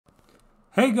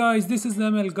Hey guys, this is the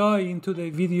ML guy. In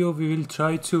today's video we will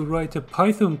try to write a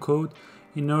Python code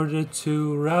in order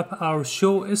to wrap our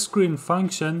show screen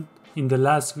function in the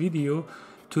last video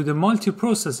to the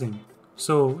multiprocessing.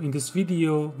 So in this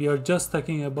video we are just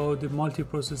talking about the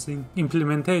multiprocessing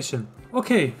implementation.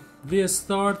 Okay, we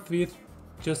start with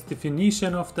just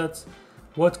definition of that,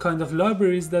 what kind of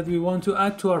libraries that we want to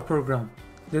add to our program.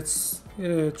 Let's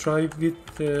try with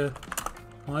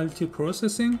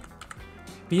multiprocessing.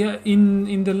 Yeah,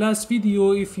 in the last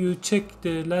video, if you check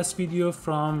the last video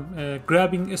from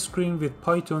grabbing a screen with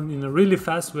Python in a really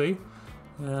fast way,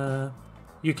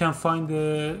 you can find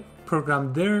the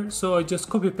program there. So I just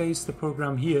copy paste the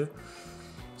program here.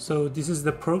 So this is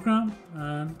the program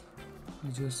and I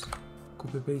just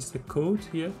copy paste the code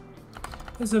here.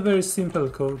 It's a very simple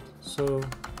code, so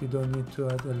you don't need to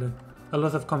add a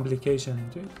lot of complication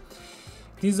into it.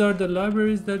 These are the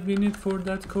libraries that we need for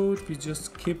that code. We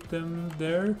just keep them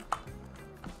there.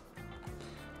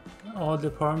 All the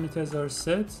parameters are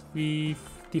set. We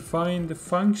define the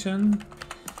function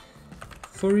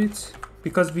for it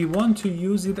because we want to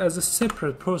use it as a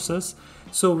separate process.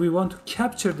 So we want to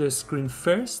capture the screen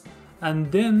first,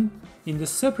 and then in the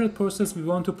separate process we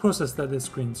want to process that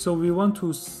screen. So we want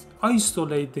to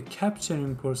isolate the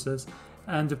capturing process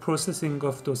and the processing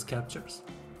of those captures.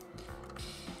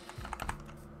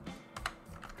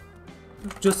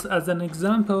 Just as an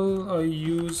example, I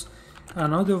use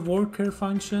another worker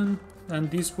function,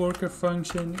 and this worker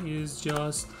function is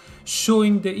just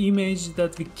showing the image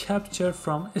that we capture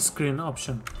from a screen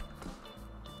option.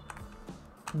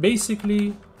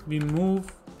 Basically, we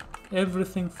move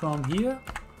everything from here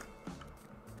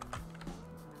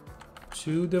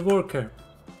to the worker.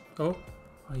 Oh,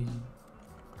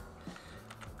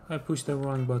 I pushed the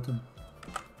wrong button.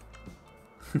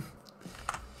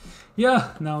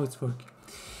 Yeah, now it's working.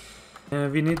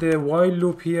 We need a while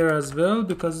loop here as well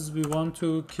because we want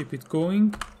to keep it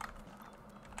going.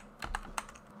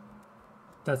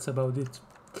 That's about it.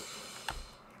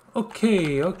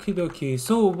 Okay, okie dokie.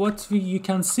 So what you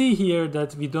can see here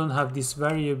that we don't have this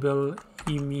variable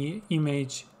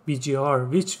image bgr,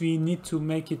 which we need to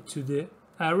make it to the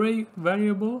array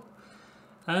variable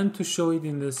and to show it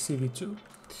in the CV2.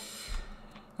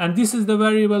 And this is the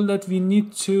variable that we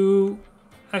need to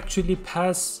actually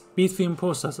pass between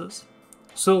processes.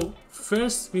 So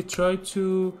first we try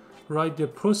to write the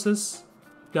process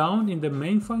down in the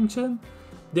main function.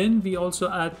 Then we also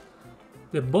add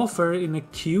the buffer in a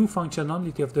queue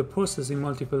functionality of the process in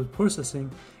multiple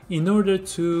processing in order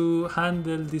to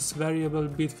handle this variable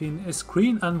between a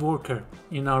screen and worker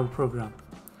in our program.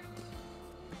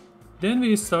 Then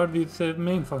we start with the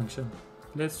main function.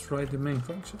 Let's write the main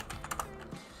function.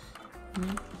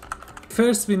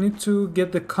 First we need to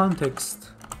get the context.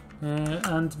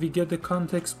 And we get the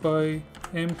context by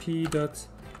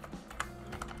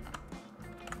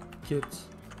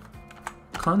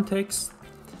mp.getContext,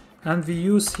 and we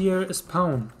use here a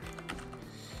spawn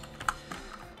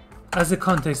as a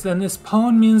context, and a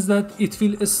spawn means that it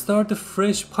will start a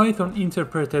fresh Python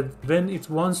interpreted when it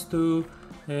wants to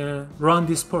run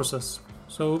this process.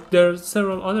 So there are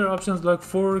several other options like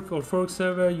fork or fork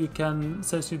server. You can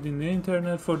search it in the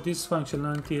internet. For this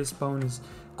functionality, spawn is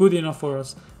good enough for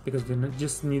us because we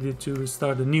just needed to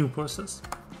start a new process.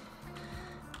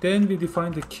 Then we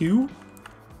define the queue,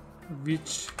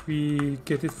 which we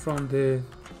get it from the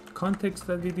context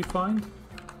that we defined.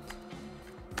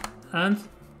 And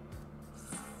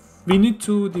we need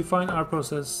to define our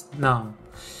process now.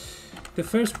 The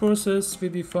first process we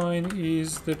define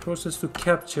is the process to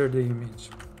capture the image.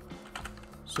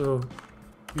 So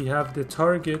we have the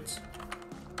target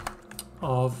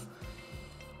of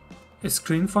a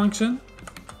screen function,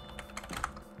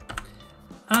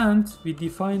 and we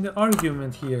define the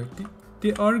argument here.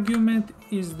 The argument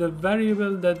is the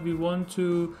variable that we want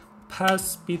to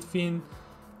pass between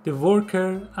the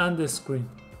worker and the screen.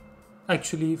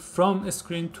 Actually, from a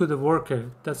screen to the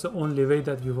worker. That's the only way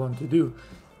that we want to do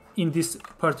in this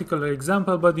particular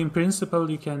example, but in principle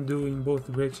you can do in both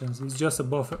directions. It's just a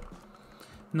buffer.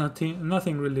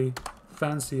 Nothing really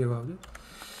fancy about it.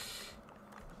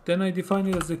 Then I define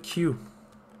it as a queue,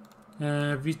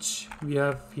 which we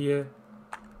have here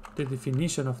the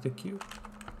definition of the queue.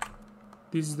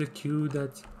 This is the queue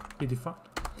that we define.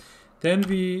 Then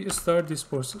we start this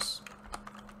process.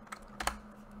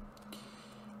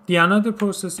 The another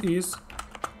process is,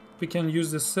 we can use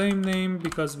the same name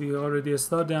because we already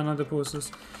started another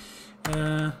process.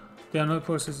 The another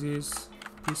process is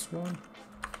this one,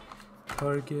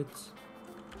 target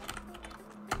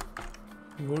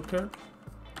worker,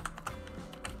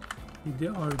 with the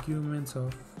arguments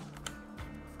of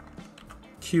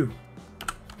queue.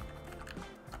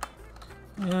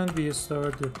 and we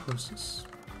start the process.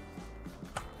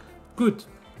 Good.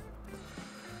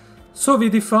 So we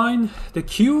define the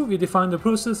queue, we define the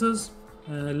processes.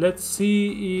 Let's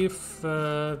see if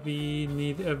we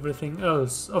need everything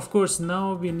else. Of course,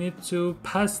 now we need to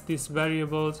pass these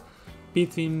variables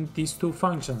between these two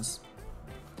functions.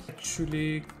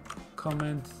 Actually,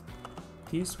 comment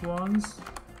these ones.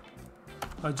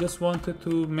 I just wanted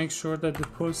to make sure that the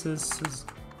processes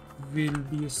will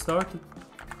be started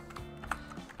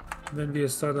when we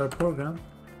start our program.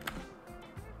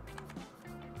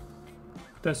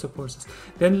 That's a process.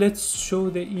 Then let's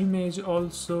show the image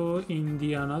also in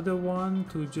the another one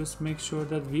to just make sure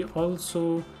that we are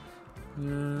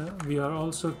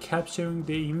also capturing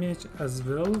the image as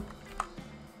well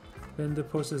when the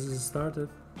process is started.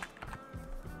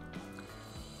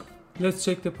 Let's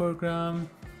check the program.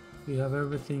 We have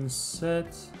everything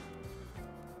set.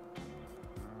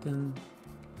 Then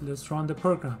let's run the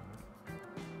program.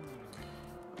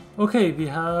 Okay, we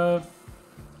have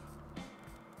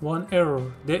one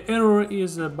error. The error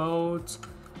is about,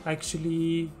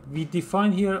 actually we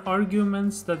define here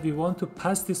arguments that we want to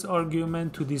pass this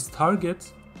argument to this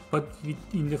target, but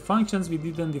in the functions we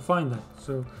didn't define that.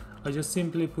 So I just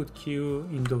simply put q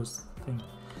in those things.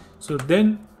 So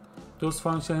then those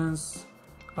functions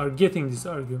are getting these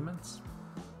arguments.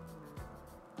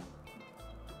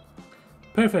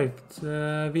 Perfect.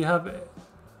 We have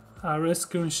our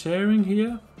screen sharing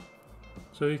here,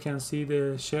 so you can see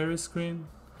the share screen.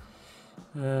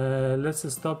 Let's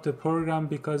stop the program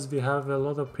because we have a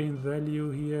lot of print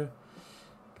value here.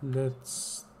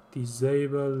 Let's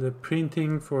disable the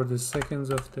printing for the seconds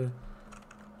of the.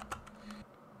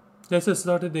 Let's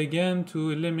start it again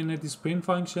to eliminate this print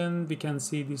function. We can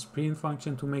see this print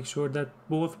function to make sure that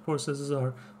both processes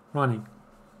are running.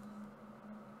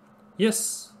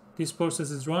 Yes, this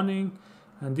process is running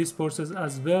and this process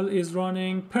as well is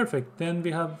running. Perfect. Then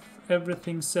we have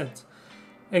everything set.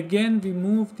 Again, we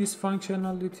move this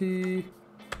functionality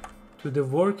to the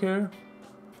worker.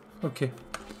 Okay,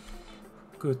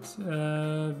 good.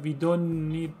 We don't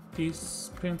need this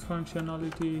print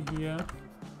functionality here,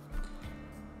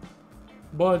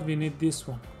 but we need this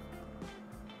one.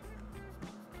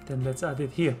 Then let's add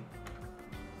it here.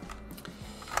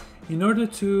 In order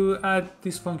to add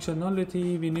this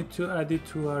functionality, we need to add it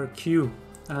to our queue.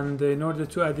 And in order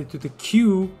to add it to the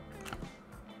queue,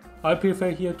 I prefer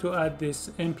here to add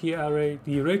this np array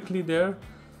directly there.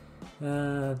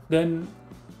 Then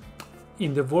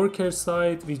in the worker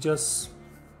side, we just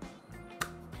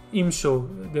show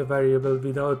the variable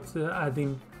without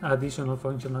adding additional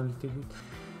functionality.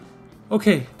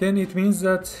 Okay, then it means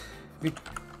that we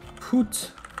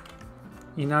put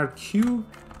in our queue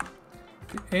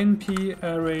the np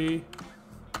array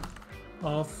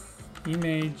of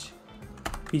image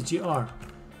bgr.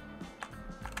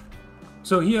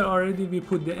 So here already we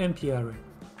put the np array.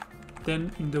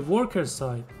 Then in the worker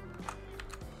side,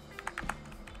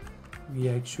 we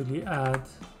actually add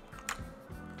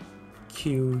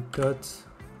q.get.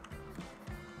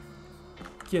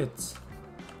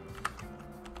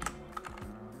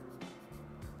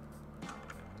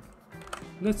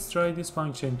 Let's try this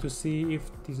function to see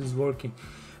if this is working.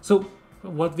 So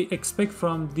what we expect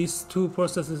from these two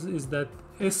processes is that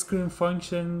a screen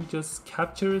function just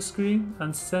capture a screen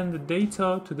and send the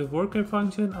data to the worker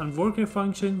function, and worker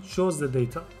function shows the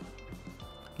data.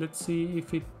 Let's see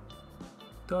if it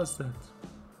does that.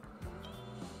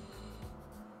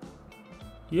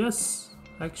 Yes,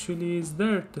 actually is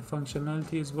there. The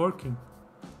functionality is working.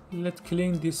 Let's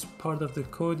clean this part of the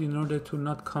code in order to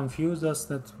not confuse us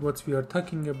that what we are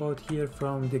talking about here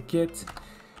from the get.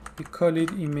 We call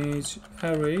it image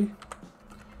array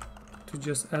to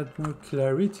just add more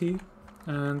clarity,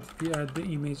 and we add the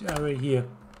image array here.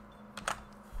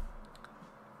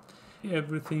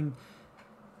 Everything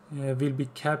will be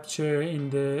captured in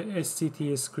the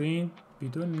SCT screen. We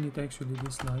don't need actually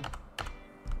this line.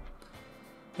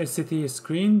 SCT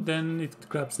screen, then it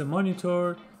grabs the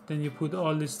monitor, then you put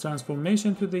all this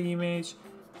transformation to the image,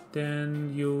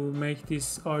 then you make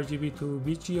this RGB to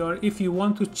BGR. If you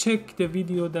want to check the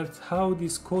video that how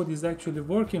this code is actually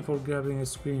working for grabbing a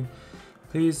screen,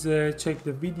 please check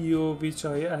the video which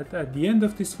I add at the end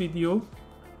of this video.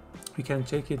 You can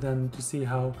check it and to see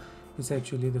how it's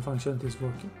actually the functionality is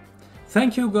working.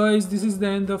 Thank you guys, this is the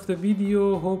end of the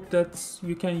video. Hope that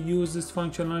you can use this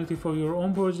functionality for your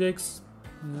own projects.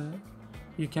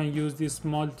 You can use this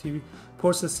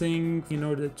multi-processing in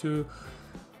order to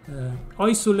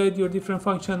isolate your different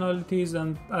functionalities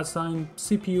and assign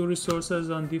CPU resources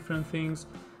on different things.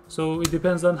 So it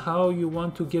depends on how you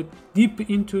want to get deep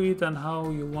into it and how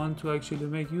you want to actually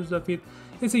make use of it.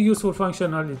 It's a useful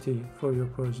functionality for your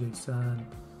projects, and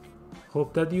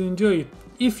hope that you enjoy it.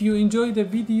 If you enjoyed the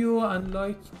video and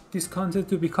like this content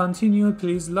to be continued,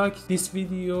 please like this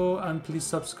video and please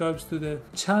subscribe to the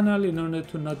channel in order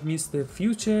to not miss the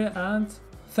future. And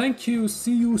thank you,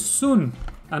 see you soon,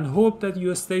 and hope that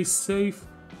you stay safe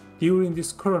during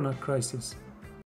this corona crisis.